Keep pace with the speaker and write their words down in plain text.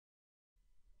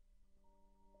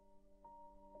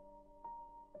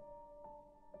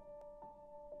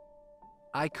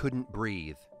I couldn't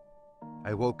breathe.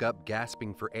 I woke up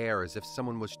gasping for air as if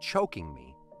someone was choking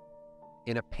me.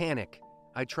 In a panic,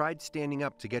 I tried standing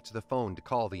up to get to the phone to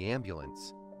call the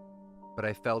ambulance, but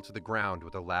I fell to the ground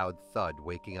with a loud thud,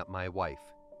 waking up my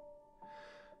wife.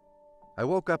 I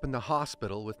woke up in the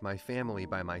hospital with my family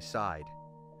by my side,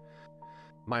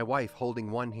 my wife holding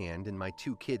one hand and my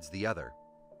 2 kids the other.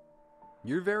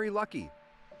 "You're very lucky.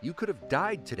 You could have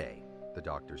died today," the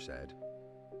doctor said.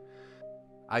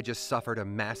 I just suffered a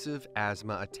massive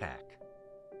asthma attack,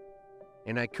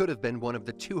 and I could have been one of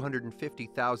the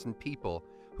 250,000 people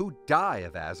who die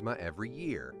of asthma every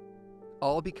year,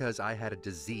 all because I had a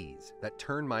disease that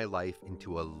turned my life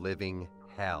into a living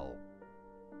hell.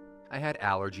 I had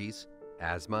allergies,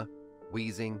 asthma,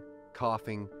 wheezing,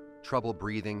 coughing, trouble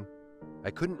breathing.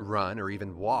 I couldn't run or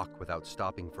even walk without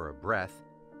stopping for a breath.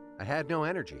 I had no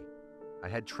energy. I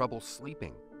had trouble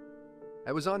sleeping.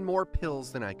 I was on more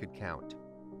pills than I could count,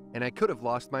 and I could have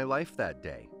lost my life that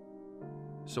day.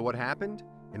 So what happened,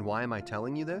 and why am I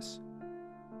telling you this?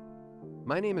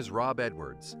 My name is Rob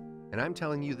Edwards, and I'm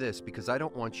telling you this because I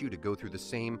don't want you to go through the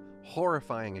same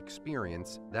horrifying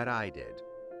experience that I did.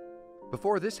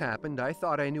 Before this happened, I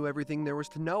thought I knew everything there was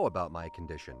to know about my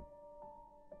condition.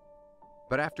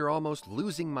 But after almost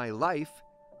losing my life,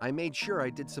 I made sure I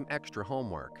did some extra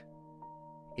homework.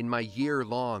 In my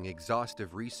year-long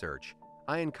exhaustive research,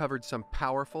 I uncovered some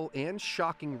powerful and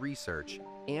shocking research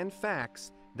and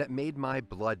facts that made my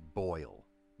blood boil.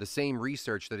 The same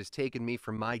research that has taken me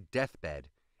from my deathbed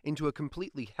into a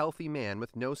completely healthy man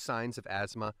with no signs of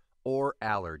asthma or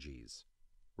allergies.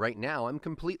 Right now, I'm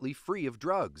completely free of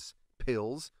drugs,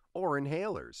 pills, or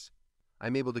inhalers.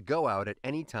 I'm able to go out at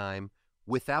any time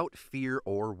without fear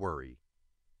or worry.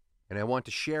 And I want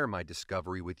to share my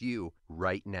discovery with you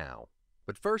right now.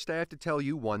 But first, I have to tell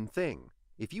you one thing.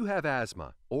 If you have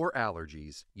asthma or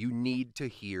allergies, you need to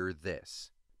hear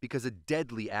this, because a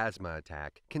deadly asthma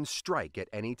attack can strike at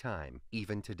any time,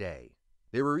 even today.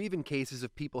 There were even cases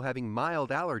of people having mild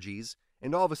allergies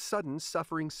and all of a sudden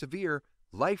suffering severe,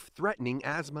 life-threatening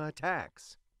asthma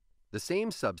attacks. The same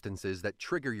substances that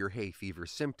trigger your hay fever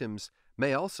symptoms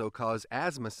may also cause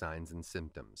asthma signs and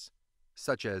symptoms,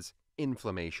 such as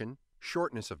inflammation,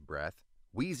 shortness of breath,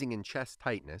 wheezing and chest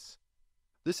tightness.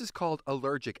 This is called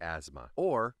allergic asthma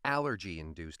or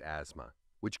allergy-induced asthma,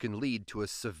 which can lead to a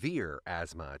severe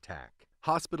asthma attack,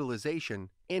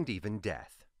 hospitalization, and even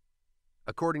death.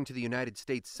 According to the United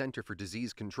States Center for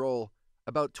Disease Control,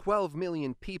 about 12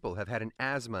 million people have had an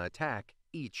asthma attack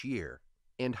each year,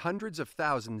 and hundreds of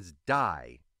thousands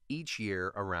die each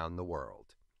year around the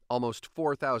world. Almost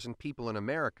 4,000 people in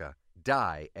America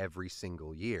die every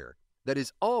single year. That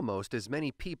is almost as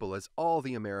many people as all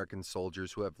the American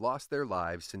soldiers who have lost their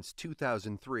lives since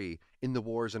 2003 in the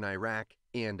wars in Iraq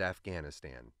and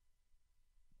Afghanistan.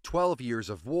 12 years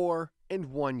of war and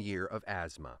 1 year of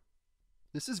asthma.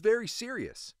 This is very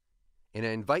serious, and I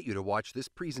invite you to watch this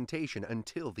presentation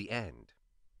until the end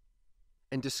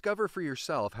and discover for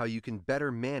yourself how you can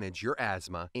better manage your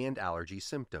asthma and allergy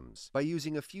symptoms by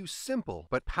using a few simple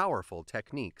but powerful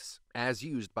techniques as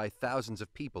used by thousands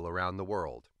of people around the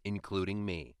world, including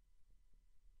me.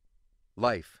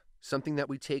 Life, something that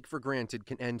we take for granted,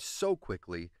 can end so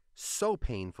quickly, so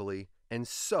painfully, and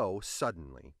so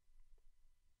suddenly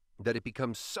that it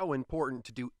becomes so important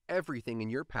to do everything in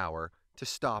your power to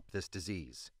stop this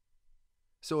disease.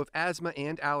 So if asthma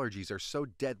and allergies are so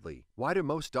deadly, why do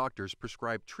most doctors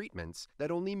prescribe treatments that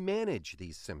only manage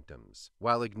these symptoms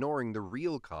while ignoring the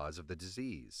real cause of the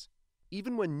disease?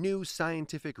 Even when new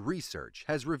scientific research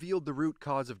has revealed the root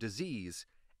cause of disease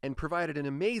and provided an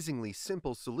amazingly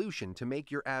simple solution to make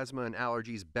your asthma and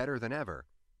allergies better than ever,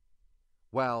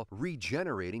 while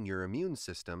regenerating your immune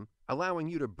system, allowing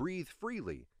you to breathe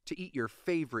freely, to eat your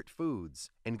favorite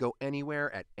foods, and go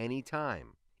anywhere at any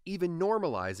time, even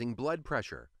normalizing blood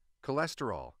pressure,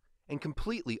 cholesterol, and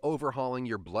completely overhauling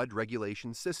your blood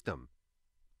regulation system.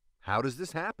 How does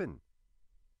this happen?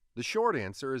 The short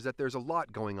answer is that there's a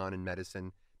lot going on in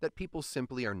medicine that people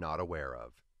simply are not aware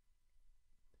of.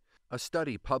 A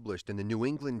study published in the New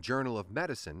England Journal of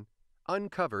Medicine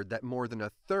uncovered that more than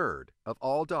 1/3 of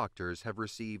all doctors have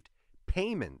received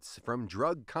payments from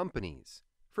drug companies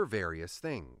for various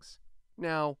things.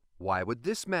 Now, why would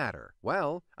this matter?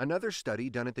 Well, another study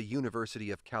done at the University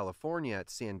of California at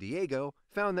San Diego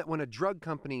found that when a drug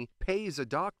company pays a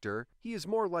doctor, he is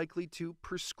more likely to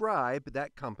prescribe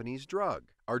that company's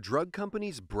drug. Are drug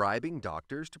companies bribing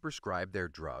doctors to prescribe their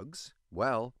drugs?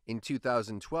 Well, in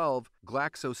 2012,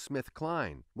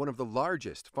 GlaxoSmithKline, one of the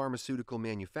largest pharmaceutical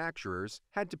manufacturers,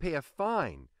 had to pay a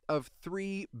fine of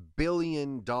 $3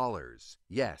 billion.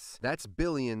 Yes, that's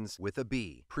billions with a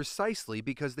B, precisely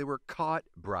because they were caught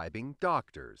bribing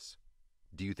doctors.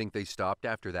 Do you think they stopped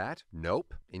after that?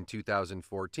 Nope. In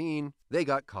 2014, they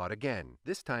got caught again,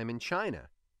 this time in China,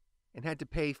 and had to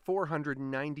pay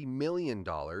 $490 million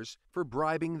for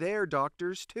bribing their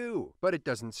doctors too. But it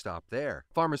doesn't stop there.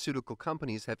 Pharmaceutical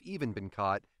companies have even been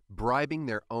caught bribing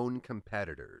their own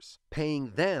competitors,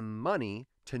 paying them money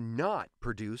to not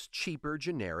produce cheaper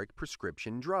generic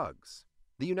prescription drugs.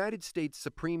 The United States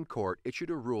Supreme Court issued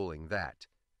a ruling that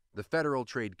the Federal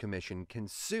Trade Commission can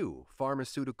sue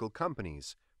pharmaceutical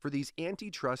companies for these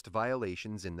antitrust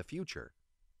violations in the future.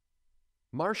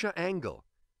 Marcia Angell,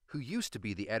 who used to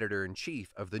be the editor-in-chief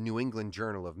of the New England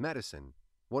Journal of Medicine,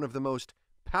 one of the most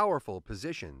powerful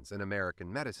positions in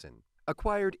American medicine,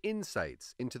 acquired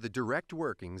insights into the direct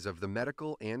workings of the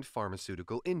medical and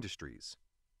pharmaceutical industries.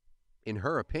 In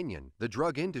her opinion, the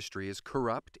drug industry is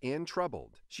corrupt and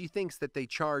troubled. She thinks that they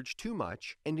charge too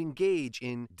much and engage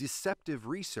in deceptive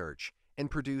research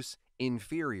and produce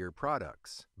inferior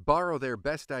products, borrow their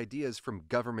best ideas from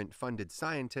government-funded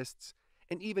scientists,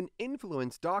 and even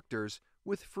influence doctors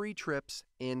with free trips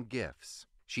and gifts.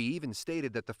 She even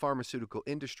stated that the pharmaceutical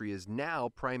industry is now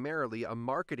primarily a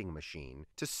marketing machine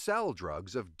to sell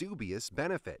drugs of dubious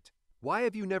benefit. Why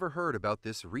have you never heard about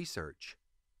this research?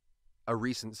 A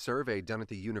recent survey done at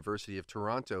the University of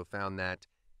Toronto found that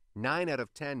 9 out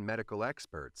of 10 medical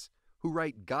experts who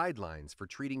write guidelines for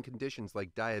treating conditions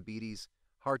like diabetes,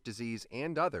 heart disease,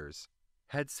 and others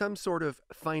had some sort of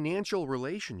financial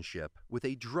relationship with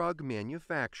a drug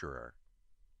manufacturer.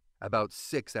 About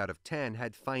 6 out of 10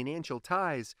 had financial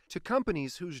ties to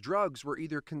companies whose drugs were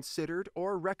either considered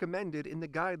or recommended in the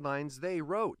guidelines they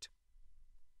wrote.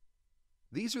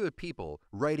 These are the people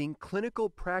writing clinical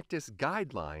practice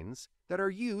guidelines that are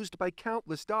used by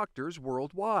countless doctors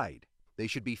worldwide. They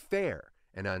should be fair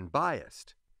and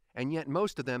unbiased, and yet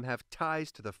most of them have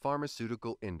ties to the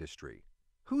pharmaceutical industry.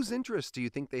 Whose interests do you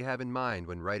think they have in mind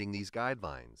when writing these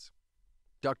guidelines?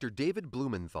 Dr. David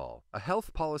Blumenthal, a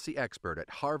health policy expert at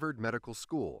Harvard Medical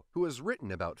School, who has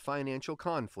written about financial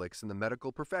conflicts in the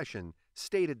medical profession,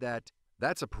 stated that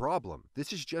that's a problem.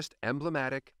 This is just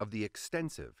emblematic of the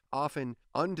extensive, often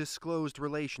undisclosed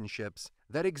relationships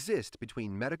that exist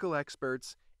between medical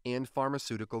experts and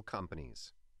pharmaceutical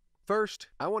companies. First,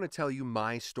 I want to tell you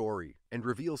my story and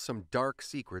reveal some dark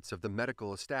secrets of the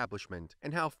medical establishment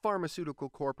and how pharmaceutical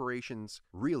corporations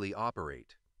really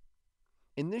operate.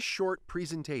 In this short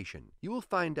presentation, you will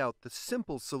find out the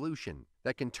simple solution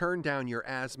that can turn down your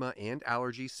asthma and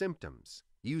allergy symptoms,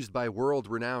 used by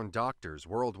world-renowned doctors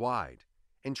worldwide,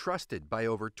 and trusted by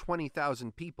over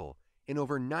 20,000 people in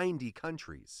over 90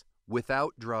 countries,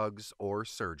 without drugs or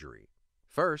surgery.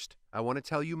 First, I want to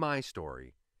tell you my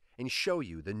story and show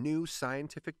you the new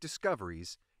scientific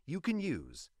discoveries you can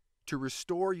use to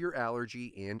restore your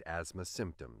allergy and asthma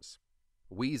symptoms.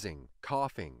 Wheezing,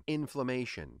 coughing,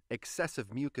 inflammation,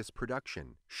 excessive mucus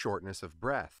production, shortness of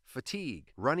breath,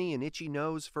 fatigue, runny and itchy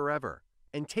nose forever,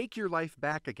 and take your life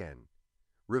back again.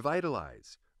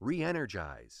 Revitalize,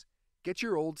 re-energize, get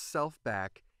your old self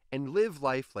back, and live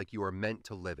life like you are meant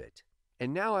to live it.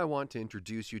 And now I want to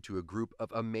introduce you to a group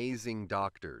of amazing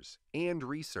doctors and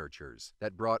researchers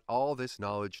that brought all this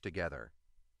knowledge together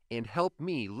and helped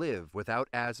me live without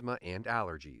asthma and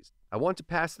allergies. I want to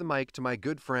pass the mic to my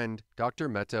good friend, Dr.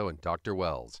 Meto and Dr.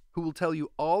 Wells, who will tell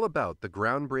you all about the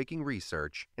groundbreaking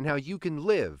research and how you can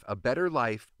live a better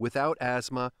life without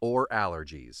asthma or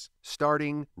allergies,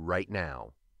 starting right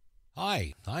now.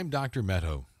 Hi, I'm Dr.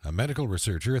 Meto, a medical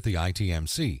researcher at the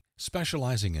ITMC,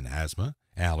 specializing in asthma,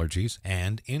 allergies,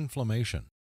 and inflammation.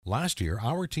 Last year,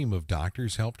 our team of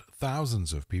doctors helped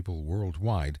thousands of people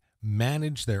worldwide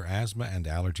manage their asthma and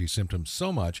allergy symptoms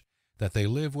so much that they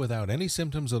live without any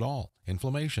symptoms at all,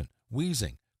 inflammation,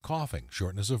 wheezing, coughing,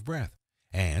 shortness of breath,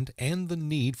 and end the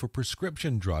need for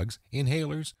prescription drugs,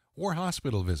 inhalers, or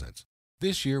hospital visits.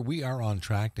 This year, we are on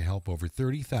track to help over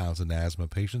 30,000 asthma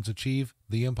patients achieve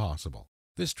the impossible.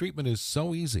 This treatment is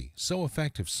so easy, so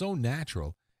effective, so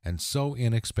natural, and so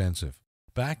inexpensive,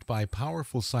 backed by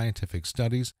powerful scientific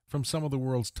studies from some of the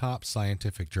world's top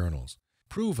scientific journals,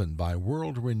 proven by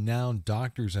world-renowned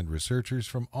doctors and researchers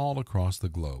from all across the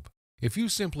globe. If you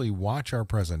simply watch our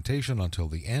presentation until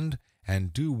the end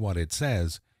and do what it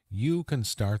says, you can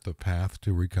start the path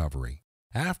to recovery.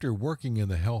 After working in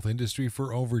the health industry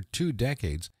for over 2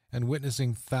 decades and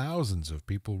witnessing thousands of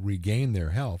people regain their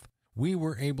health, we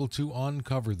were able to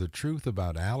uncover the truth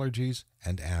about allergies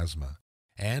and asthma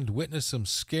and witness some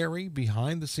scary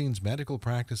behind-the-scenes medical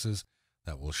practices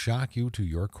that will shock you to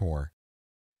your core.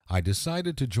 I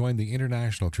decided to join the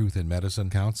International Truth in Medicine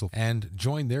Council and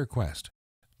join their quest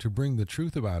to bring the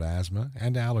truth about asthma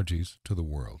and allergies to the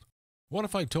world. What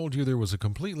if I told you there was a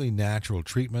completely natural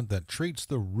treatment that treats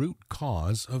the root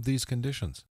cause of these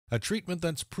conditions? A treatment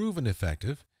that's proven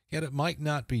effective, yet it might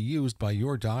not be used by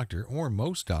your doctor or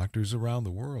most doctors around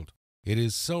the world. It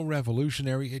is so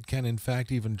revolutionary it can in fact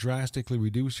even drastically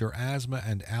reduce your asthma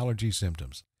and allergy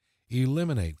symptoms,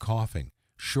 eliminate coughing,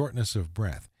 shortness of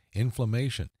breath,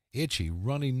 inflammation, itchy,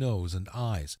 runny nose and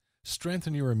eyes,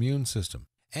 strengthen your immune system,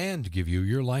 and give you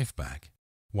your life back,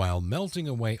 while melting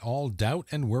away all doubt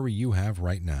and worry you have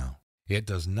right now. It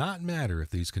does not matter if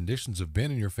these conditions have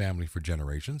been in your family for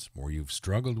generations or you've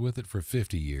struggled with it for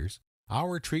 50 years.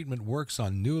 Our treatment works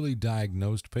on newly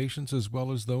diagnosed patients as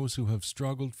well as those who have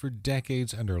struggled for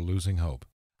decades and are losing hope.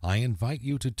 I invite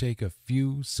you to take a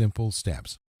few simple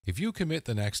steps. If you commit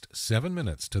the next 7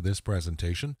 minutes to this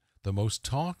presentation, the most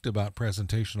talked about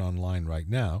presentation online right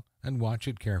now, and watch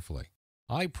it carefully,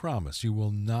 I promise you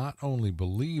will not only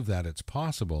believe that it's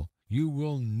possible, you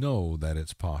will know that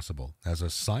it's possible as a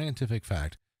scientific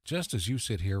fact, just as you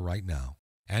sit here right now.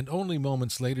 And only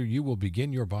moments later, you will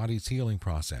begin your body's healing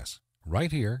process.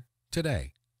 Right here,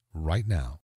 today, right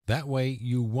now. That way,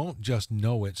 you won't just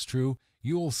know it's true,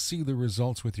 you'll see the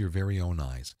results with your very own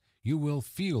eyes. You will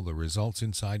feel the results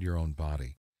inside your own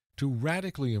body. To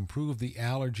radically improve the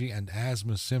allergy and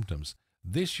asthma symptoms,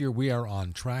 this year we are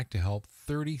on track to help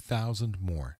 30,000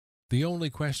 more. The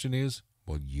only question is,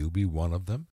 will you be one of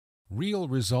them? Real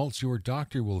results your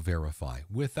doctor will verify,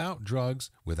 without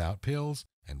drugs, without pills,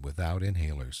 and without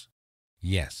inhalers.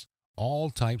 Yes,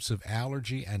 all types of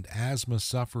allergy and asthma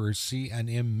sufferers see an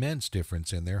immense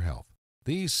difference in their health.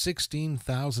 These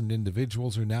 16,000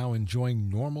 individuals are now enjoying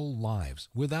normal lives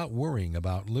without worrying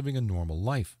about living a normal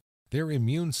life. Their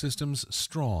immune systems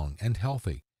strong and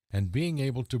healthy, and being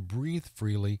able to breathe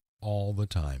freely all the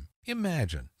time.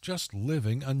 Imagine just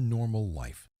living a normal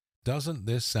life. Doesn't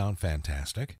this sound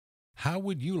fantastic? How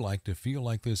would you like to feel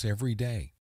like this every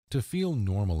day? To feel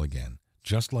normal again,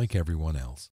 just like everyone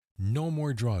else. No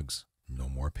more drugs, no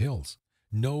more pills,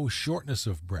 no shortness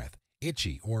of breath,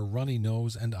 itchy or runny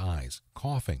nose and eyes,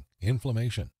 coughing,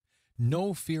 inflammation,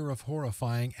 no fear of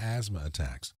horrifying asthma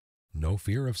attacks, no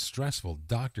fear of stressful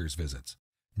doctor's visits,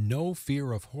 no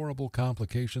fear of horrible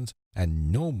complications, and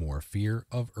no more fear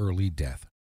of early death.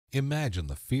 Imagine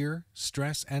the fear,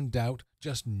 stress, and doubt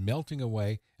just melting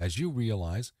away as you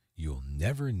realize you'll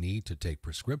never need to take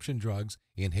prescription drugs,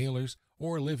 inhalers,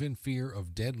 or live in fear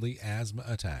of deadly asthma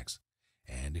attacks.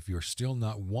 And if you're still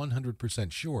not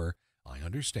 100% sure, I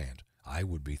understand. I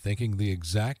would be thinking the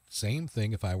exact same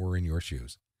thing if I were in your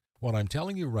shoes. What I'm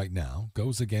telling you right now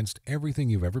goes against everything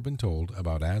you've ever been told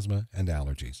about asthma and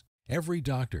allergies. Every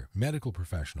doctor, medical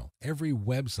professional, every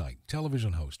website,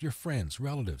 television host, your friends,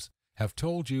 relatives have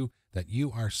told you that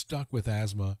you are stuck with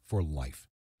asthma for life.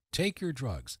 Take your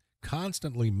drugs.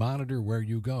 Constantly monitor where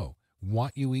you go,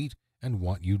 what you eat, and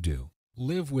what you do.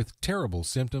 Live with terrible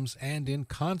symptoms and in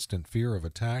constant fear of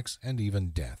attacks and even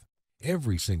death.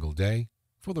 Every single day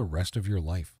for the rest of your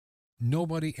life.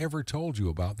 Nobody ever told you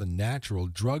about the natural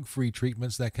drug-free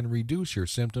treatments that can reduce your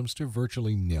symptoms to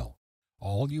virtually nil.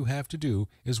 All you have to do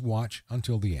is watch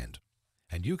until the end.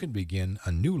 And you can begin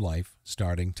a new life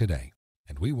starting today.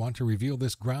 And we want to reveal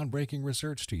this groundbreaking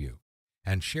research to you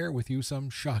and share with you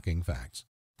some shocking facts.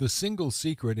 The single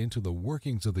secret into the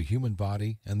workings of the human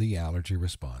body and the allergy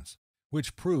response,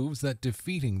 which proves that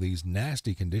defeating these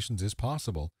nasty conditions is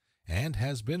possible and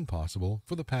has been possible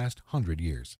for the past 100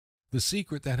 years. The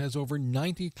secret that has over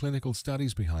 90 clinical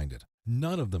studies behind it,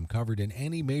 none of them covered in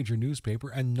any major newspaper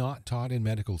and not taught in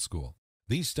medical school.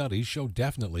 These studies show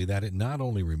definitely that it not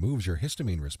only removes your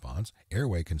histamine response,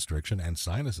 airway constriction, and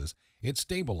sinuses, it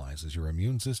stabilizes your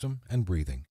immune system and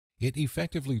breathing. It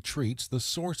effectively treats the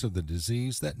source of the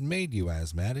disease that made you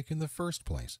asthmatic in the first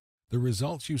place. The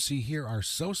results you see here are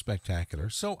so spectacular,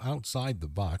 so outside the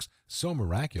box, so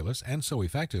miraculous, and so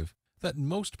effective that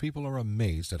most people are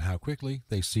amazed at how quickly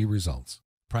they see results,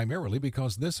 primarily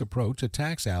because this approach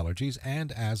attacks allergies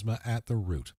and asthma at the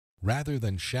root, rather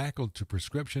than shackled to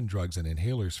prescription drugs and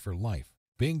inhalers for life,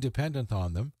 being dependent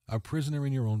on them, a prisoner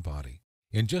in your own body.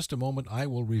 In just a moment, I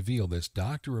will reveal this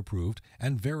doctor-approved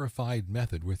and verified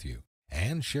method with you,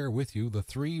 and share with you the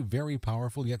 3 very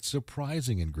powerful yet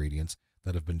surprising ingredients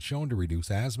that have been shown to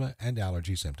reduce asthma and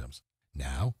allergy symptoms.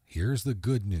 Now, here's the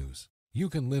good news. You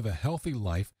can live a healthy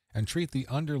life and treat the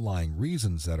underlying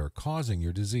reasons that are causing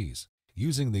your disease,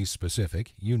 using these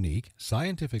specific, unique,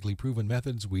 scientifically proven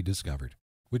methods we discovered,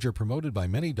 which are promoted by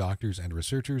many doctors and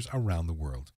researchers around the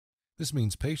world. This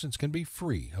means patients can be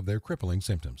free of their crippling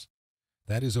symptoms.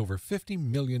 That is over 50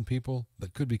 million people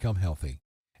that could become healthy,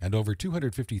 and over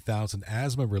 250,000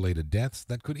 asthma-related deaths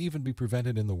that could even be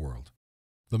prevented in the world.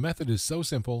 The method is so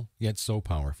simple, yet so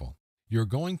powerful. You're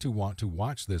going to want to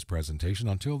watch this presentation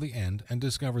until the end and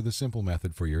discover the simple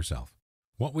method for yourself.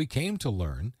 What we came to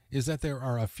learn is that there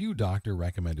are a few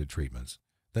doctor-recommended treatments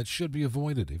that should be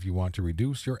avoided if you want to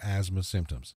reduce your asthma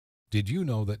symptoms. Did you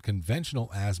know that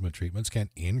conventional asthma treatments can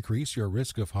increase your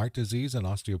risk of heart disease and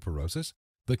osteoporosis?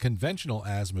 The conventional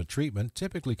asthma treatment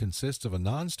typically consists of a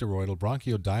non-steroidal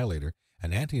bronchodilator,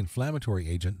 an anti-inflammatory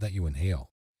agent that you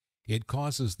inhale. It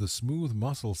causes the smooth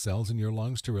muscle cells in your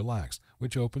lungs to relax,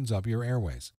 which opens up your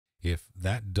airways. If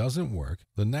that doesn't work,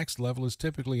 the next level is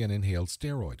typically an inhaled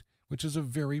steroid, which is a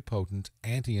very potent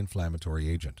anti-inflammatory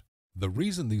agent. The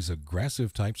reason these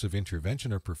aggressive types of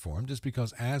intervention are performed is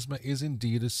because asthma is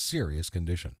indeed a serious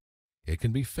condition. It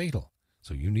can be fatal,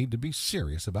 so you need to be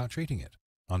serious about treating it.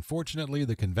 Unfortunately,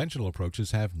 the conventional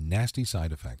approaches have nasty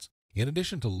side effects. In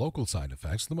addition to local side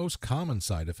effects, the most common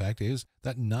side effect is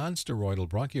that non-steroidal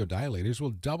bronchodilators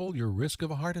will double your risk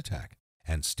of a heart attack.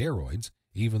 And steroids,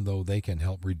 even though they can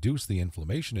help reduce the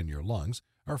inflammation in your lungs,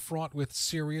 are fraught with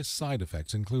serious side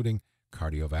effects including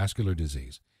cardiovascular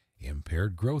disease,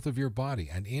 impaired growth of your body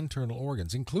and internal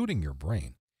organs including your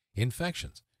brain,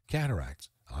 infections, cataracts,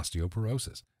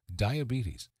 osteoporosis,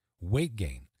 diabetes, weight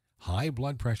gain, high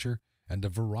blood pressure, and a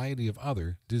variety of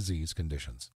other disease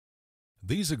conditions.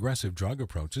 These aggressive drug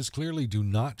approaches clearly do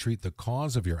not treat the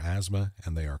cause of your asthma,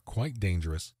 and they are quite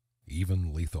dangerous,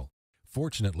 even lethal.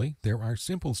 Fortunately, there are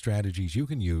simple strategies you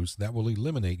can use that will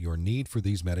eliminate your need for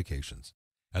these medications.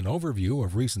 An overview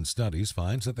of recent studies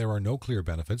finds that there are no clear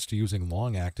benefits to using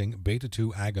long-acting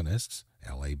beta-2 agonists,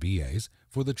 LABAs,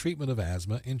 for the treatment of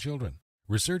asthma in children.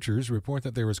 Researchers report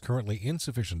that there is currently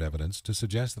insufficient evidence to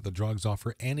suggest that the drugs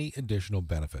offer any additional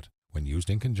benefit when used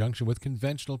in conjunction with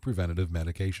conventional preventative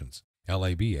medications.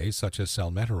 LABAs such as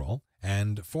salmeterol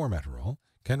and formoterol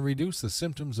can reduce the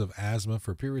symptoms of asthma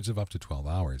for periods of up to 12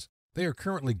 hours. They are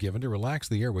currently given to relax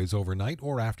the airways overnight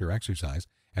or after exercise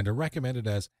and are recommended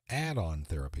as add-on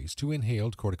therapies to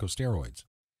inhaled corticosteroids.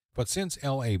 But since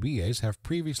LABAs have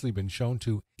previously been shown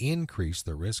to increase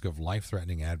the risk of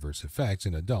life-threatening adverse effects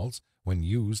in adults when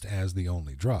used as the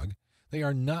only drug, they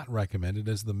are not recommended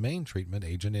as the main treatment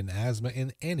agent in asthma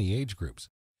in any age groups.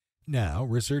 Now,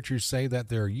 researchers say that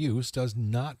their use does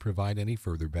not provide any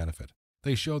further benefit.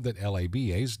 They showed that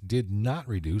LABAs did not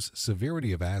reduce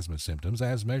severity of asthma symptoms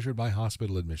as measured by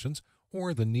hospital admissions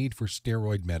or the need for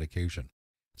steroid medication.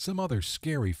 Some other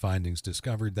scary findings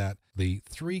discovered that the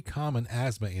 3 common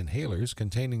asthma inhalers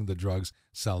containing the drugs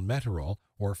salmeterol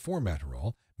or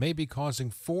formoterol may be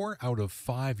causing 4 out of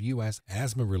 5 U.S.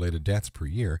 asthma-related deaths per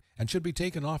year and should be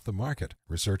taken off the market,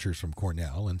 researchers from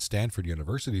Cornell and Stanford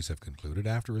universities have concluded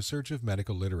after a search of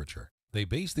medical literature. They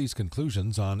base these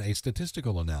conclusions on a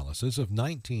statistical analysis of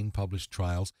 19 published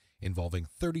trials involving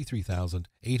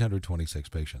 33,826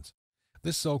 patients.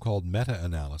 This so-called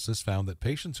meta-analysis found that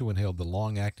patients who inhaled the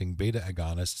long-acting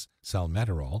beta-agonists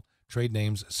salmeterol, trade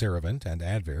names Ceravent and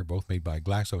Advair, both made by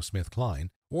GlaxoSmithKline,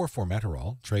 or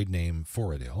formoterol, trade name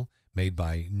Foradil, made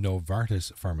by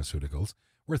Novartis Pharmaceuticals,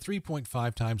 were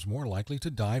 3.5 times more likely to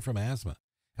die from asthma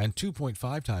and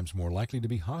 2.5 times more likely to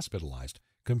be hospitalized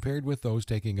compared with those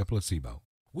taking a placebo.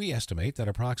 We estimate that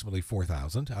approximately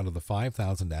 4,000 out of the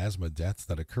 5,000 asthma deaths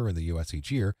that occur in the U.S.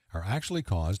 each year are actually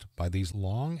caused by these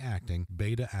long-acting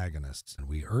beta agonists, and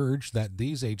we urge that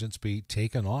these agents be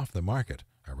taken off the market,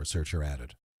 a researcher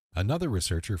added. Another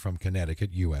researcher from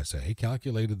Connecticut, USA,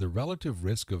 calculated the relative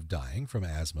risk of dying from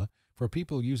asthma for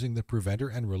people using the preventer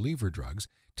and reliever drugs,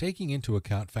 taking into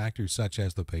account factors such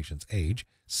as the patient's age,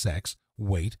 sex,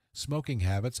 weight, smoking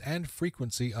habits, and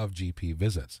frequency of GP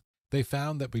visits. They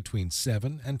found that between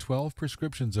 7 and 12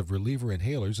 prescriptions of reliever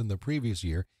inhalers in the previous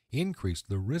year increased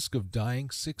the risk of dying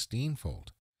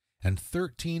 16-fold, and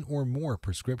 13 or more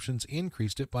prescriptions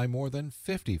increased it by more than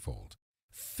 50-fold.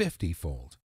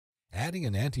 50-fold! Adding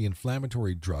an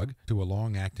anti-inflammatory drug to a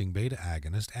long-acting beta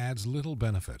agonist adds little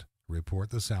benefit, report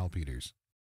the Salpeters.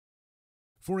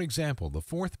 For example, the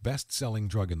 4th best-selling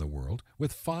drug in the world,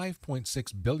 with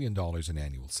 $5.6 billion in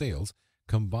annual sales,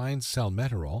 combines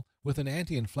salmeterol with an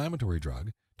anti-inflammatory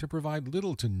drug to provide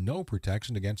little to no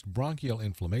protection against bronchial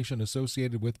inflammation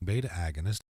associated with beta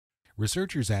agonists.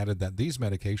 Researchers added that these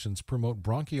medications promote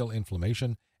bronchial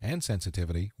inflammation and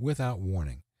sensitivity without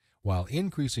warning, while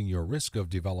increasing your risk of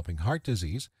developing heart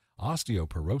disease,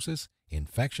 osteoporosis,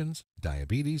 infections,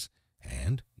 diabetes,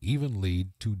 and even lead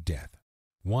to death.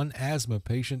 One asthma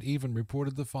patient even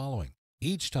reported the following: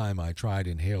 "Each time I tried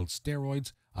inhaled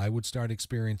steroids, I would start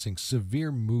experiencing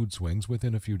severe mood swings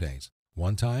within a few days.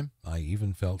 One time, I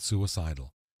even felt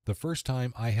suicidal. The first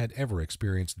time I had ever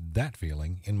experienced that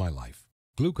feeling in my life.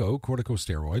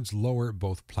 Glucocorticosteroids lower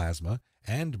both plasma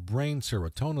and brain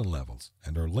serotonin levels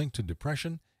and are linked to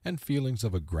depression and feelings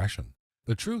of aggression.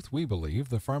 The truth, we believe,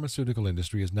 the pharmaceutical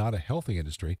industry is not a healthy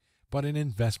industry, but an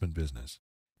investment business.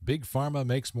 Big Pharma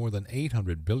makes more than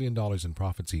 $800 billion in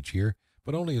profits each year,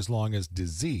 but only as long as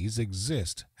disease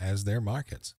exists as their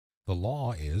markets. The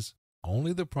law is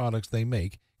only the products they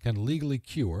make can legally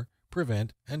cure,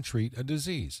 prevent, and treat a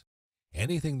disease.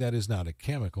 Anything that is not a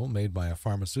chemical made by a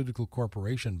pharmaceutical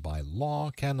corporation by law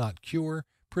cannot cure,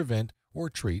 prevent, or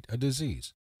treat a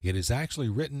disease. It is actually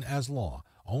written as law.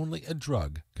 Only a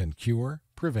drug can cure,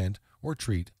 prevent, or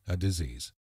treat a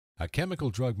disease. A chemical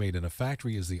drug made in a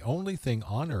factory is the only thing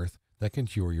on earth that can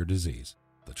cure your disease.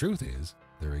 The truth is,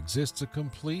 there exists a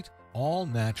complete,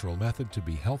 all-natural method to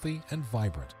be healthy and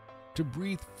vibrant, to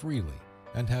breathe freely,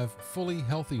 and have fully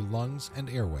healthy lungs and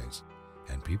airways.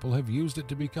 And people have used it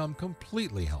to become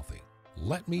completely healthy.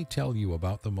 Let me tell you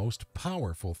about the most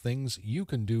powerful things you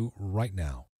can do right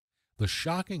now. The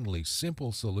shockingly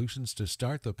simple solutions to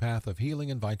start the path of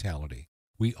healing and vitality.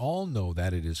 We all know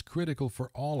that it is critical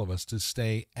for all of us to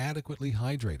stay adequately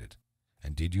hydrated.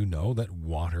 And did you know that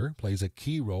water plays a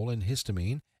key role in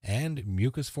histamine and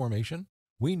mucus formation?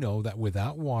 We know that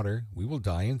without water, we will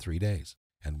die in 3 days.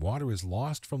 And water is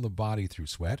lost from the body through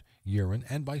sweat, urine,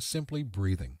 and by simply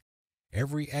breathing.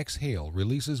 Every exhale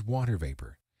releases water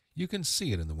vapor. You can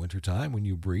see it in the wintertime when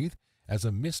you breathe as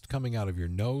a mist coming out of your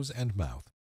nose and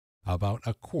mouth. About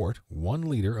a quart, 1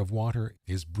 liter of water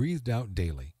is breathed out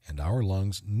daily, and our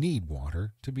lungs need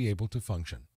water to be able to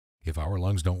function. If our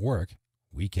lungs don't work,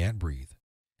 we can't breathe.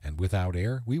 And without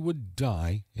air, we would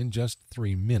die in just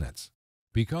 3 minutes.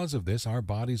 Because of this, our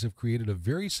bodies have created a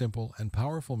very simple and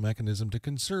powerful mechanism to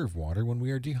conserve water when we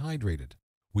are dehydrated.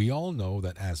 We all know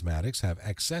that asthmatics have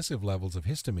excessive levels of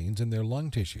histamines in their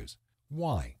lung tissues.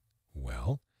 Why?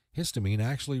 Well, histamine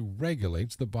actually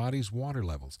regulates the body's water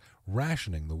levels,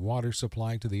 rationing the water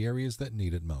supply to the areas that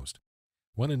need it most.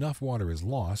 When enough water is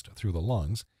lost through the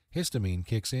lungs, histamine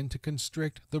kicks in to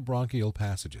constrict the bronchial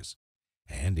passages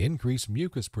and increase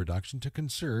mucus production to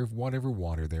conserve whatever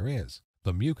water there is.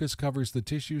 The mucus covers the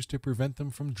tissues to prevent them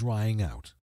from drying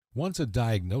out. Once a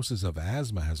diagnosis of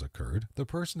asthma has occurred, the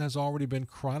person has already been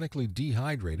chronically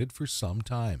dehydrated for some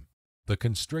time. The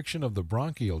constriction of the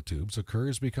bronchial tubes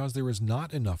occurs because there is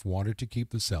not enough water to keep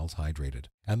the cells hydrated,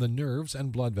 and the nerves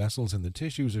and blood vessels in the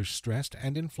tissues are stressed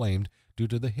and inflamed due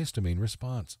to the histamine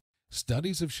response.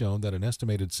 Studies have shown that an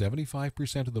estimated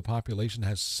 75% of the population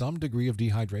has some degree of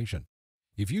dehydration.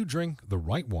 If you drink the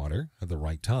right water at the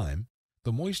right time,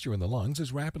 the moisture in the lungs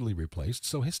is rapidly replaced,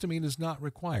 so histamine is not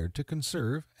required to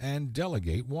conserve and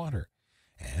delegate water,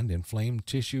 and inflamed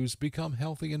tissues become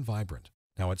healthy and vibrant.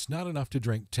 Now, it's not enough to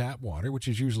drink tap water, which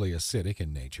is usually acidic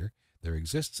in nature. There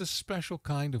exists a special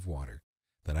kind of water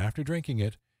that after drinking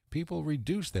it, people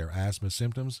reduce their asthma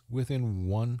symptoms within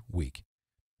 1 week.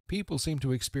 People seem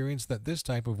to experience that this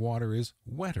type of water is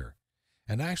wetter,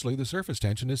 and actually the surface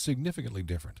tension is significantly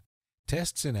different.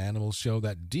 Tests in animals show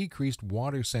that decreased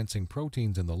water-sensing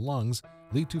proteins in the lungs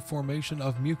lead to formation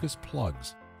of mucus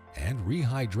plugs, and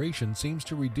rehydration seems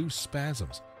to reduce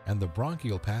spasms, and the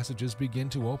bronchial passages begin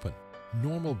to open.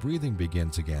 Normal breathing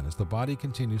begins again as the body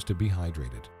continues to be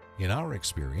hydrated. In our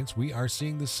experience, we are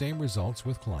seeing the same results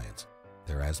with clients.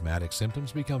 Their asthmatic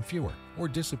symptoms become fewer or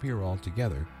disappear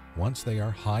altogether once they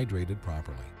are hydrated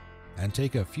properly, and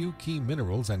take a few key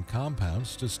minerals and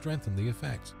compounds to strengthen the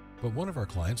effects. But one of our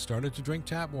clients started to drink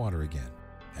tap water again,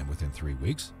 and within 3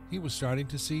 weeks, he was starting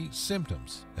to see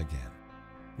symptoms again,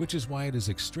 which is why it is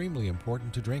extremely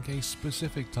important to drink a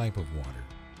specific type of water.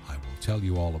 I will tell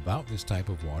you all about this type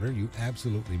of water you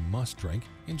absolutely must drink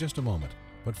in just a moment.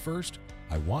 But first,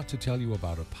 I want to tell you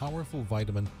about a powerful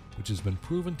vitamin which has been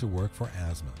proven to work for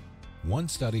asthma. One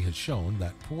study has shown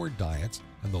that poor diets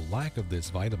and the lack of this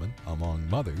vitamin among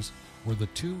mothers were the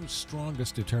 2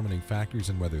 strongest determining factors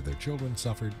in whether their children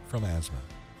suffered from asthma.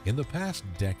 In the past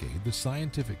decade, the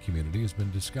scientific community has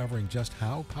been discovering just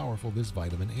how powerful this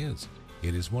vitamin is.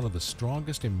 It is one of the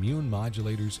strongest immune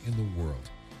modulators in the world.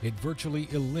 It virtually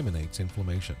eliminates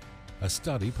inflammation. A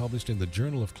study published in the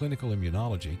Journal of Clinical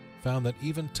Immunology found that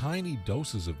even tiny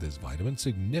doses of this vitamin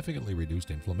significantly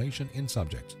reduced inflammation in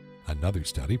subjects. Another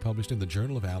study published in the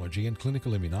Journal of Allergy and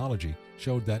Clinical Immunology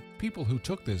showed that people who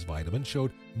took this vitamin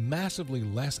showed massively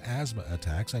less asthma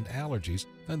attacks and allergies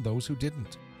than those who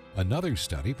didn't. Another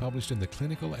study published in the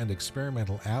Clinical and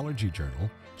Experimental Allergy Journal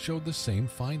showed the same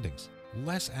findings: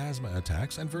 less asthma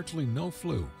attacks and virtually no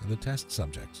flu in the test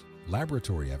subjects.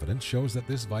 Laboratory evidence shows that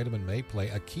this vitamin may play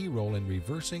a key role in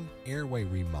reversing airway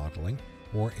remodeling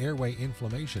or airway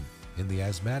inflammation in the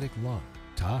asthmatic lung.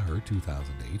 Taher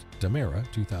 2008, Damera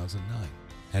 2009.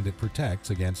 And it protects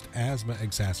against asthma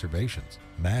exacerbations,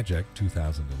 Majek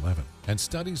 2011. And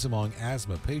studies among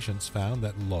asthma patients found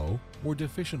that low or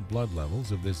deficient blood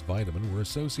levels of this vitamin were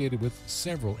associated with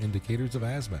several indicators of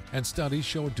asthma, and studies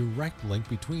show a direct link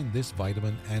between this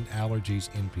vitamin and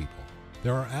allergies in people.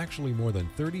 There are actually more than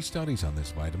 30 studies on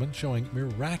this vitamin showing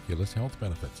miraculous health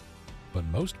benefits, but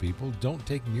most people don't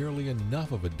take nearly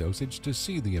enough of a dosage to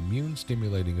see the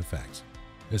immune-stimulating effects.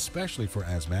 Especially for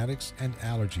asthmatics and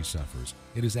allergy sufferers,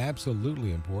 it is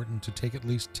absolutely important to take at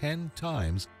least 10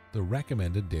 times the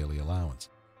recommended daily allowance.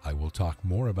 I will talk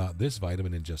more about this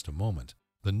vitamin in just a moment.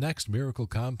 The next miracle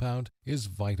compound is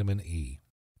vitamin E.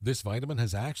 This vitamin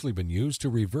has actually been used to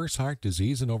reverse heart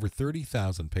disease in over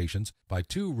 30,000 patients by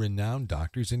 2 renowned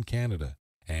doctors in Canada.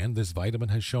 And this vitamin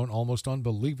has shown almost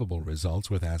unbelievable results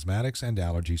with asthmatics and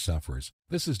allergy sufferers.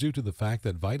 This is due to the fact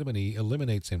that vitamin E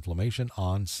eliminates inflammation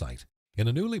on site. In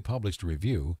a newly published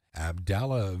review,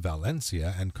 Abdallah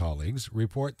Valencia and colleagues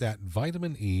report that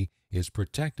vitamin E is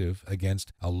protective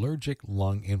against allergic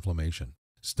lung inflammation.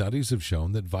 Studies have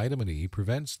shown that vitamin E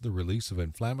prevents the release of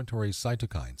inflammatory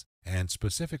cytokines and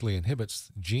specifically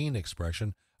inhibits gene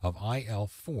expression of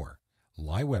IL-4,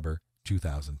 Lieweber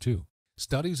 2002.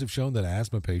 Studies have shown that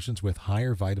asthma patients with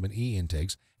higher vitamin E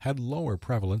intakes had lower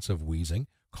prevalence of wheezing,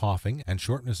 coughing, and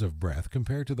shortness of breath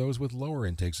compared to those with lower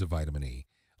intakes of vitamin E.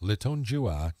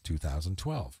 Litonjua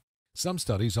 2012. Some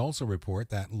studies also report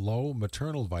that low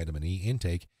maternal vitamin E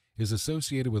intake is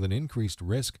associated with an increased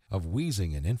risk of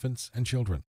wheezing in infants and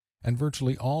children, and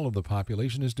virtually all of the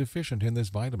population is deficient in this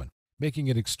vitamin, making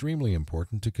it extremely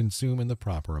important to consume in the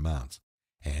proper amounts.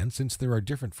 And since there are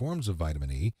different forms of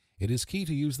vitamin E, it is key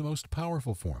to use the most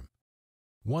powerful form.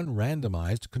 One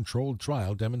randomized controlled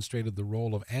trial demonstrated the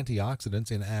role of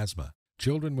antioxidants in asthma.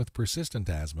 Children with persistent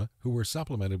asthma who were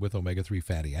supplemented with omega-3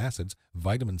 fatty acids,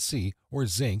 vitamin C, or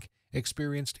zinc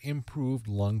experienced improved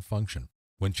lung function.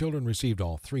 When children received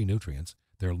all 3 nutrients,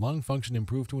 their lung function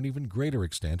improved to an even greater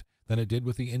extent than it did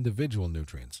with the individual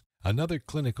nutrients. Another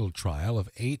clinical trial of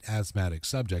 8 asthmatic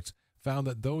subjects found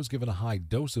that those given a high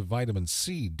dose of vitamin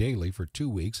C daily for 2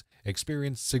 weeks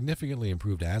experienced significantly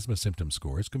improved asthma symptom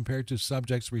scores compared to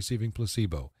subjects receiving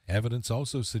placebo. Evidence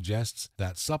also suggests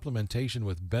that supplementation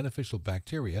with beneficial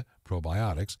bacteria,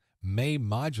 probiotics, may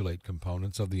modulate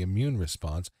components of the immune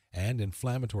response and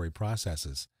inflammatory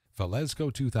processes.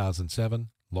 Falesco 2007,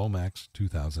 Lomax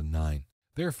 2009.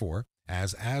 Therefore,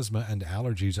 as asthma and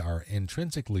allergies are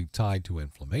intrinsically tied to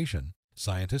inflammation,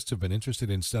 scientists have been interested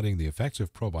in studying the effects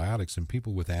of probiotics in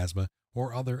people with asthma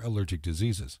or other allergic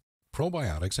diseases.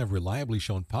 Probiotics have reliably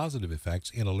shown positive effects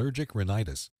in allergic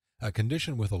rhinitis, a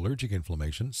condition with allergic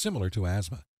inflammation similar to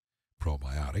asthma.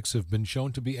 Probiotics have been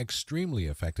shown to be extremely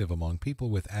effective among people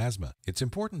with asthma. It's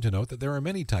important to note that there are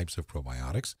many types of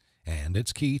probiotics, and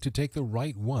it's key to take the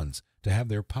right ones to have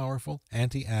their powerful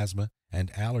anti-asthma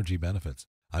and allergy benefits.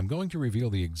 I'm going to reveal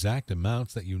the exact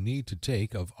amounts that you need to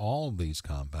take of all these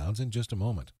compounds in just a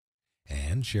moment,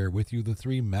 and share with you the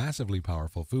 3 massively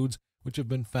powerful foods which have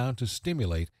been found to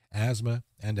stimulate asthma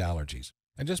and allergies.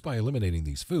 And just by eliminating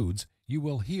these foods, you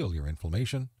will heal your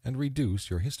inflammation and reduce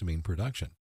your histamine production,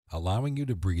 allowing you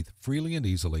to breathe freely and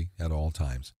easily at all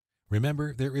times.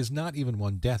 Remember, there is not even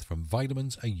 1 death from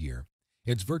vitamins a year.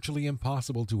 It's virtually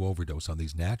impossible to overdose on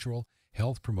these natural,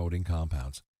 health-promoting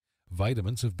compounds.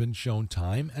 Vitamins have been shown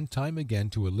time and time again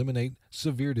to eliminate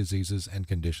severe diseases and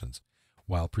conditions,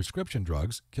 while prescription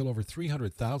drugs kill over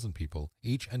 300,000 people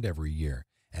each and every year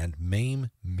and maim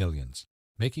millions,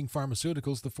 making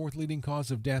pharmaceuticals the 4th leading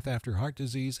cause of death after heart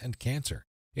disease and cancer.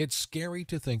 It's scary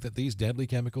to think that these deadly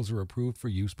chemicals are approved for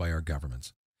use by our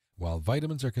governments, while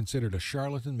vitamins are considered a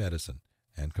charlatan medicine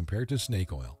and compared to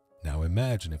snake oil. Now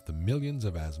imagine if the millions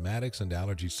of asthmatics and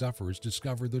allergy sufferers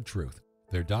discover the truth.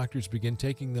 Their doctors begin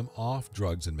taking them off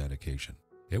drugs and medication.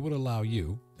 It would allow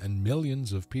you and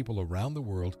millions of people around the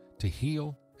world to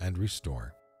heal and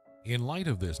restore. In light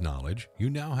of this knowledge, you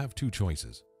now have 2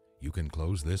 choices. You can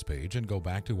close this page and go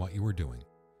back to what you were doing.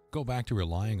 Go back to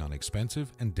relying on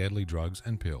expensive and deadly drugs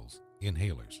and pills,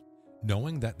 inhalers,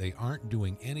 knowing that they aren't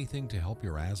doing anything to help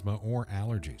your asthma or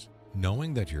allergies,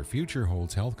 knowing that your future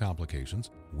holds health complications,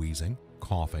 wheezing,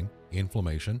 coughing,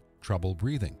 inflammation, trouble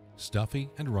breathing, stuffy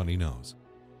and runny nose,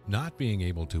 not being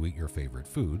able to eat your favorite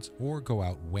foods or go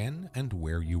out when and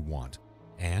where you want,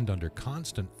 and under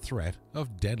constant threat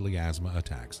of deadly asthma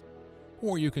attacks.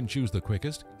 Or you can choose the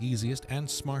quickest, easiest, and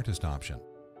smartest option.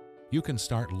 You can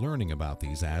start learning about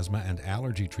these asthma and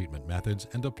allergy treatment methods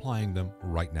and applying them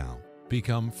right now.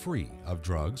 Become free of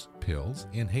drugs, pills,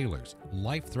 inhalers,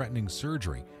 life-threatening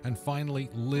surgery, and finally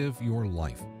live your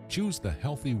life. Choose the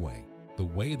healthy way, the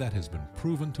way that has been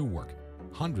proven to work.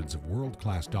 Hundreds of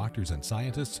world-class doctors and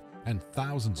scientists and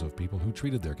thousands of people who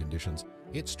treated their conditions.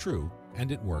 It's true and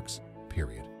it works,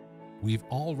 period. We've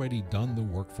already done the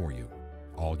work for you.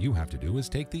 All you have to do is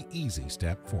take the easy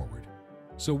step forward.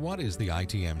 So what is the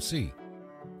ITMC?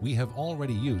 We have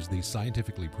already used these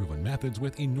scientifically proven methods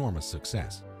with enormous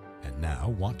success, and now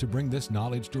want to bring this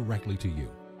knowledge directly to you.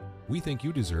 We think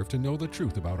you deserve to know the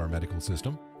truth about our medical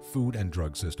system, food and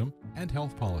drug system, and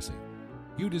health policy.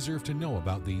 You deserve to know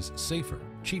about these safer,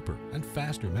 cheaper, and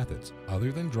faster methods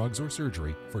other than drugs or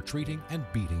surgery for treating and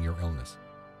beating your illness.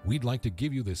 We'd like to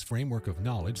give you this framework of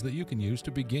knowledge that you can use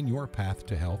to begin your path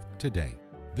to health today.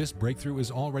 This breakthrough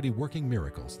is already working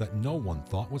miracles that no one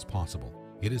thought was possible.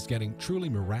 It is getting truly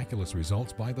miraculous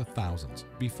results by the thousands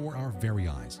before our very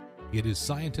eyes. It is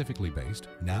scientifically based,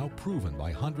 now proven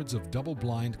by hundreds of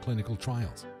double-blind clinical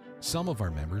trials. Some of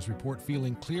our members report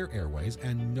feeling clear airways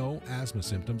and no asthma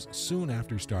symptoms soon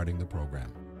after starting the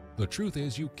program. The truth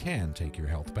is you can take your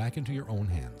health back into your own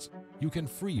hands. You can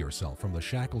free yourself from the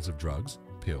shackles of drugs,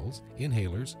 pills,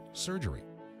 inhalers, surgery,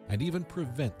 and even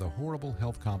prevent the horrible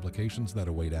health complications that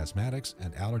await asthmatics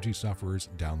and allergy sufferers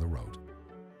down the road.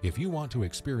 If you want to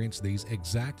experience these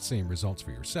exact same results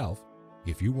for yourself,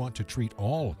 if you want to treat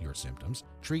all your symptoms,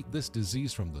 treat this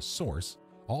disease from the source,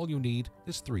 all you need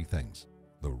is three things: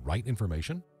 the right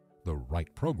information, the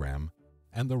right program,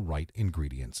 and the right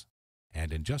ingredients.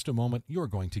 And in just a moment, you're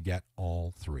going to get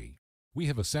all three. We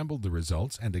have assembled the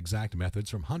results and exact methods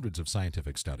from hundreds of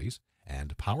scientific studies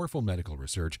and powerful medical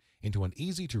research into an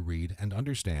easy-to-read and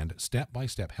understand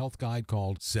step-by-step health guide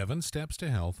called 7 Steps to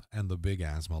Health and the Big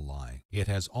Asthma Lie. It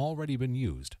has already been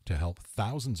used to help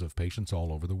thousands of patients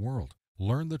all over the world.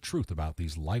 Learn the truth about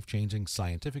these life-changing,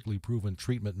 scientifically proven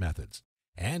treatment methods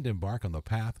and embark on the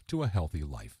path to a healthy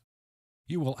life.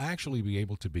 You will actually be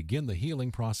able to begin the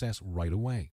healing process right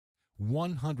away,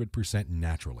 100%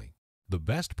 naturally. The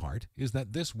best part is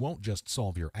that this won't just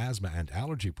solve your asthma and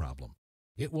allergy problem.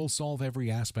 It will solve every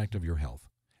aspect of your health.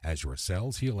 As your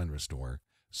cells heal and restore,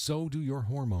 so do your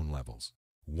hormone levels.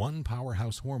 One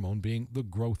powerhouse hormone being the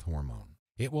growth hormone.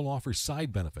 It will offer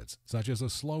side benefits such as a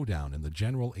slowdown in the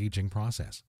general aging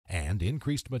process and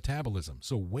increased metabolism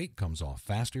so weight comes off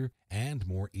faster and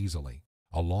more easily,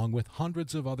 along with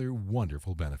hundreds of other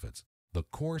wonderful benefits. The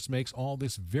course makes all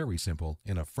this very simple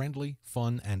in a friendly,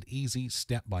 fun, and easy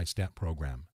step-by-step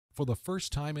program. For the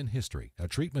first time in history, a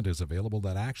treatment is available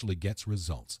that actually gets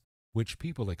results, which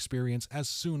people experience as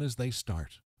soon as they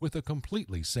start, with a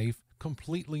completely safe,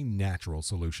 completely natural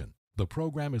solution. The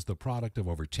program is the product of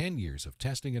over 10 years of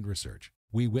testing and research.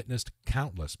 We witnessed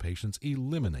countless patients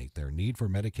eliminate their need for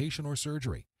medication or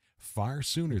surgery far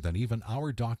sooner than even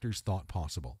our doctors thought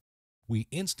possible. We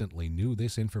instantly knew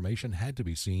this information had to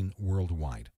be seen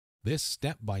worldwide. This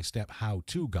step-by-step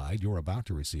how-to guide you're about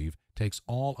to receive takes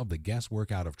all of the guesswork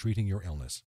out of treating your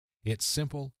illness. It's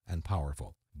simple and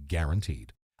powerful,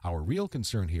 guaranteed. Our real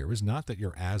concern here is not that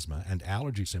your asthma and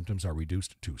allergy symptoms are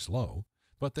reduced too slow,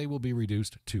 but they will be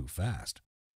reduced too fast.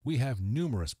 We have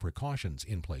numerous precautions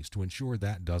in place to ensure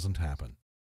that doesn't happen.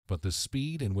 But the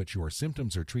speed in which your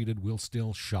symptoms are treated will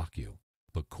still shock you.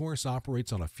 The course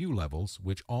operates on a few levels,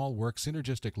 which all work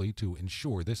synergistically to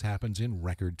ensure this happens in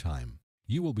record time.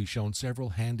 You will be shown several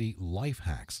handy life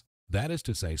hacks. That is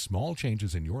to say, small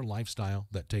changes in your lifestyle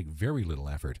that take very little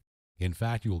effort. In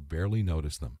fact, you'll barely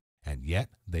notice them, and yet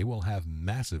they will have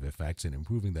massive effects in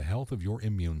improving the health of your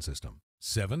immune system.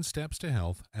 7 Steps to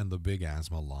Health and the Big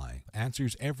Asthma Lie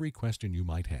answers every question you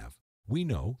might have. We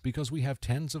know because we have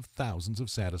tens of thousands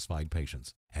of satisfied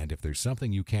patients, and if there's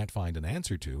something you can't find an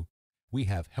answer to, we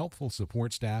have helpful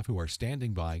support staff who are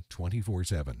standing by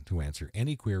 24/7 to answer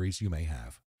any queries you may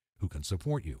have, who can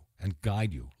support you and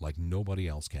guide you like nobody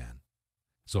else can.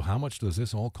 So how much does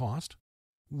this all cost?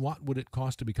 What would it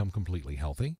cost to become completely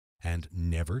healthy and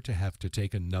never to have to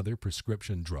take another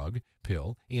prescription drug,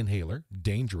 pill, inhaler,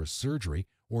 dangerous surgery,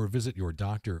 or visit your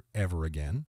doctor ever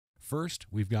again? First,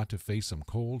 we've got to face some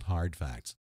cold, hard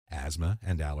facts. Asthma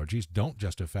and allergies don't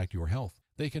just affect your health.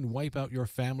 They can wipe out your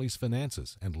family's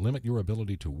finances and limit your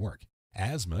ability to work.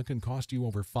 Asthma can cost you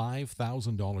over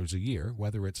 $5,000 a year,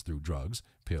 whether it's through drugs,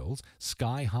 pills,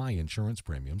 sky-high insurance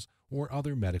premiums, or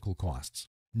other medical costs.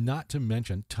 Not to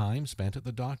mention time spent at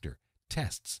the doctor,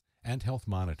 tests, and health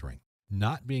monitoring.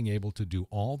 Not being able to do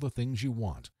all the things you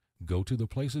want, go to the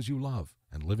places you love,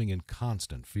 and living in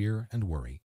constant fear and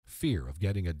worry. Fear of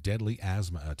getting a deadly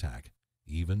asthma attack,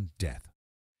 even death.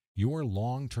 Your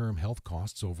long-term health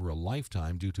costs over a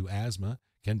lifetime due to asthma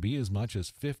can be as much as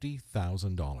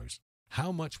 $50,000.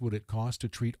 How much would it cost to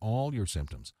treat all your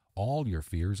symptoms, all your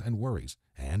fears and worries,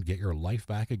 and get your life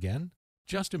back again?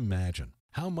 Just imagine,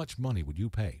 how much money would you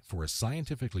pay for a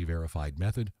scientifically verified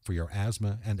method for your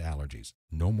asthma and allergies?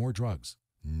 No more drugs,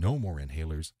 no more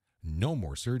inhalers, no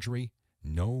more surgery,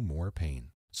 no more pain.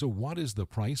 So what is the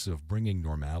price of bringing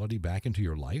normality back into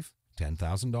your life?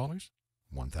 $10,000?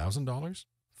 $1,000?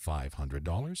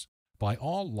 $500? By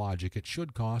all logic, it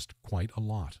should cost quite a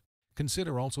lot.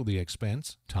 Consider also the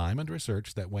expense, time, and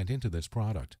research that went into this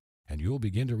product, and you'll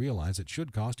begin to realize it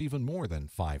should cost even more than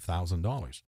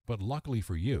 $5,000. But luckily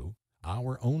for you,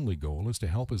 our only goal is to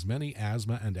help as many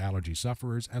asthma and allergy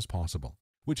sufferers as possible,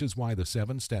 which is why the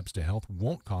 7 Steps to Health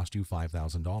won't cost you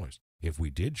 $5,000. If we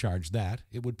did charge that,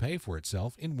 it would pay for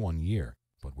itself in 1 year,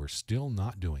 but we're still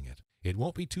not doing it. It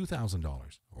won't be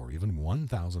 $2,000 or even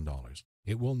 $1,000.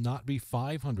 It will not be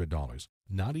 $500,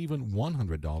 not even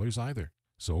 $100 either.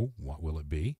 So what will it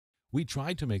be? We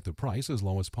tried to make the price as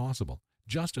low as possible,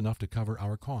 just enough to cover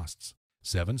our costs.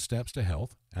 7 Steps to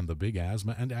Health and the Big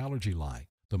Asthma and Allergy Lie,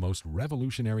 the most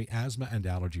revolutionary asthma and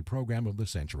allergy program of the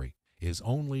century, is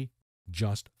only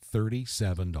just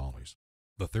 $37.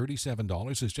 The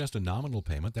 $37 is just a nominal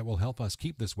payment that will help us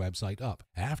keep this website up.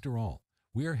 After all,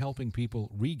 we're helping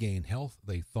people regain health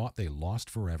they thought they lost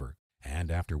forever. And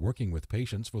after working with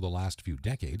patients for the last few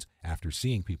decades, after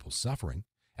seeing people suffering,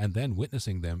 and then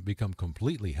witnessing them become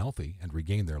completely healthy and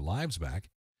regain their lives back,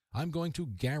 I'm going to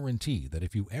guarantee that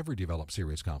if you ever develop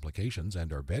serious complications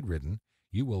and are bedridden,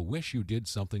 you will wish you did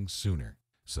something sooner.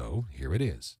 So here it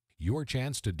is, your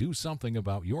chance to do something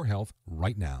about your health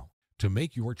right now. To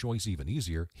make your choice even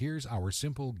easier, here's our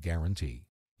simple guarantee.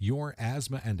 Your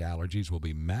asthma and allergies will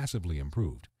be massively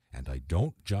improved, and I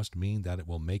don't just mean that it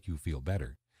will make you feel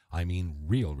better. I mean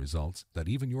real results that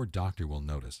even your doctor will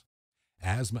notice.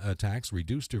 Asthma attacks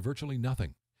reduced to virtually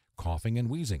nothing. Coughing and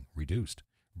wheezing reduced.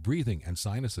 Breathing and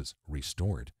sinuses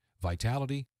restored.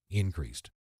 Vitality increased.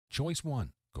 Choice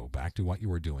 1. Go back to what you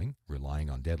were doing,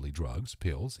 relying on deadly drugs,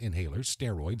 pills, inhalers,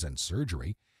 steroids, and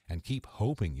surgery, and keep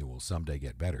hoping you will someday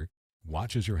get better.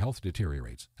 Watch as your health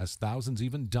deteriorates, as thousands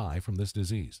even die from this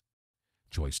disease.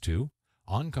 Choice 2.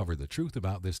 Uncover the truth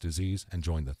about this disease and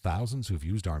join the thousands who've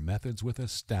used our methods with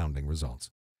astounding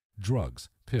results. Drugs,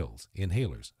 pills,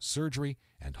 inhalers, surgery,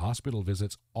 and hospital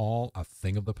visits, all a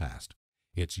thing of the past.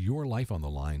 It's your life on the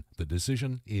line. The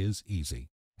decision is easy.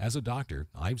 As a doctor,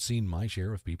 I've seen my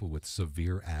share of people with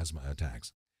severe asthma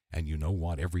attacks. And you know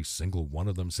what every single one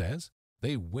of them says?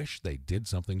 They wish they did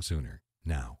something sooner.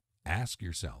 Now, ask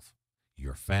yourself,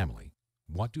 your family,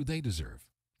 what do they deserve?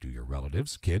 Do your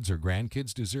relatives, kids, or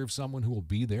grandkids deserve someone who will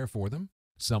be there for them?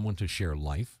 Someone to share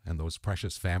life and those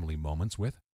precious family moments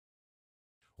with?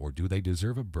 Or do they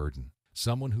deserve a burden,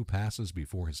 someone who passes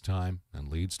before his time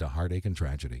and leads to heartache and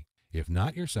tragedy? If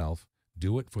not yourself,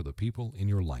 do it for the people in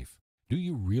your life. Do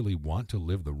you really want to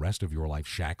live the rest of your life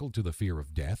shackled to the fear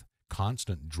of death,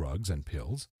 constant drugs and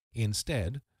pills?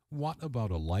 Instead, what about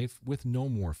a life with no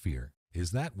more fear? Is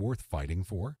that worth fighting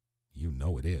for? You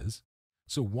know it is.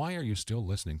 So why are you still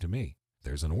listening to me?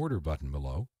 There's an order button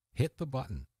below. Hit the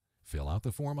button. Fill out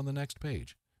the form on the next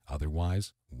page.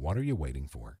 Otherwise, what are you waiting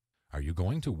for? Are you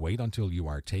going to wait until you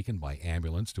are taken by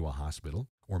ambulance to a hospital?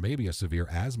 Or maybe a severe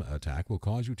asthma attack will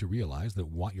cause you to realize that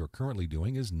what you're currently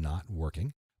doing is not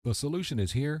working? The solution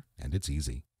is here, and it's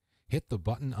easy. Hit the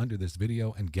button under this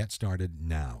video and get started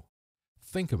now.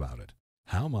 Think about it.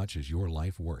 How much is your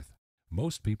life worth?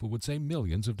 Most people would say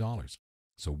millions of dollars.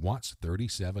 So what's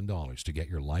 $37 to get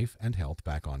your life and health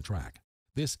back on track?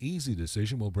 This easy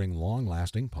decision will bring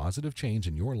long-lasting positive change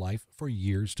in your life for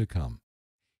years to come.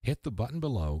 Hit the button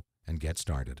below and get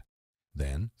started.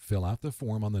 Then fill out the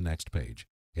form on the next page.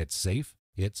 It's safe,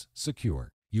 it's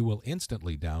secure. You will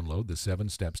instantly download the 7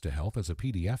 Steps to Health as a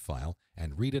PDF file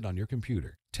and read it on your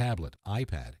computer, tablet,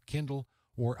 iPad, Kindle,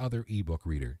 or other ebook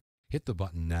reader. Hit the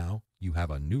button now. You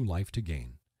have a new life to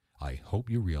gain. I hope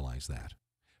you realize that.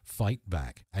 Fight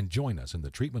back and join us in the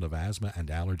treatment of asthma and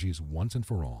allergies once and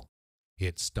for all.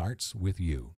 It starts with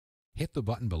you. Hit the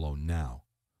button below now.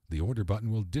 The order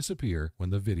button will disappear when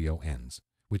the video ends,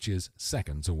 which is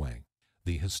seconds away.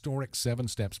 The historic 7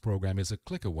 Steps program is a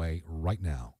click away right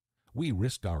now. We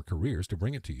risked our careers to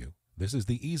bring it to you. This is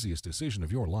the easiest decision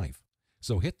of your life.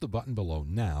 So hit the button below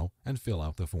now and fill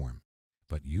out the form.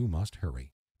 But you must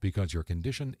hurry, because your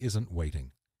condition isn't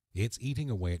waiting. It's eating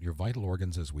away at your vital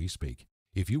organs as we speak.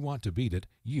 If you want to beat it,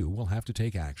 you will have to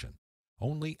take action.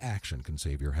 Only action can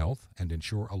save your health and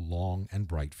ensure a long and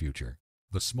bright future.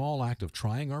 The small act of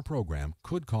trying our program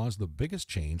could cause the biggest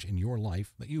change in your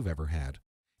life that you've ever had.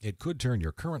 It could turn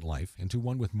your current life into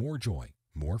one with more joy,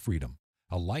 more freedom,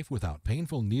 a life without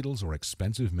painful needles or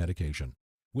expensive medication.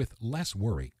 with less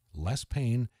worry, less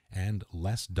pain, and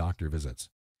less doctor visits.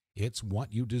 It's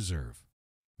what you deserve.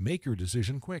 Make your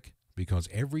decision quick, because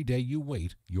every day you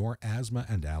wait, your asthma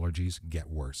and allergies get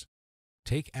worse.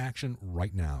 Take action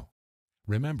right now.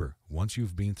 Remember, once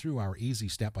you've been through our easy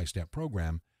step-by-step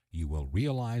program, you will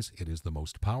realize it is the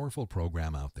most powerful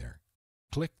program out there.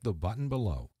 Click the button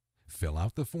below, fill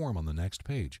out the form on the next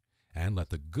page, and let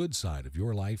the good side of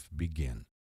your life begin.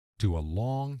 To a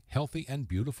long, healthy, and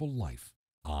beautiful life,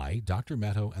 I, Dr.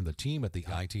 Meadow, and the team at the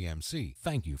ITMC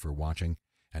thank you for watching,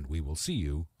 and we will see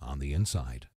you on the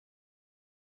inside.